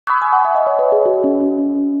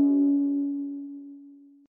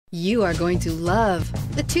You are going to love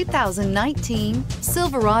the 2019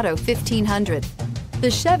 Silverado 1500.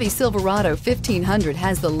 The Chevy Silverado 1500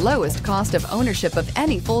 has the lowest cost of ownership of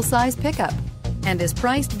any full-size pickup and is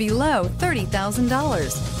priced below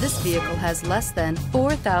 $30,000. This vehicle has less than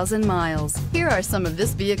 4,000 miles. Here are some of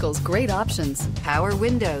this vehicle's great options: power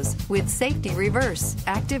windows with safety reverse,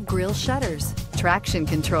 active grille shutters, traction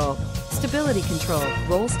control, stability control,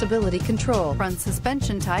 roll stability control, front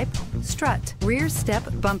suspension type, strut, rear step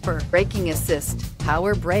bumper, braking assist,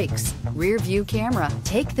 power brakes, rear view camera.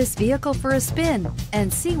 Take this vehicle for a spin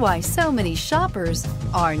and see why so many shoppers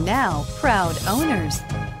are now proud owners.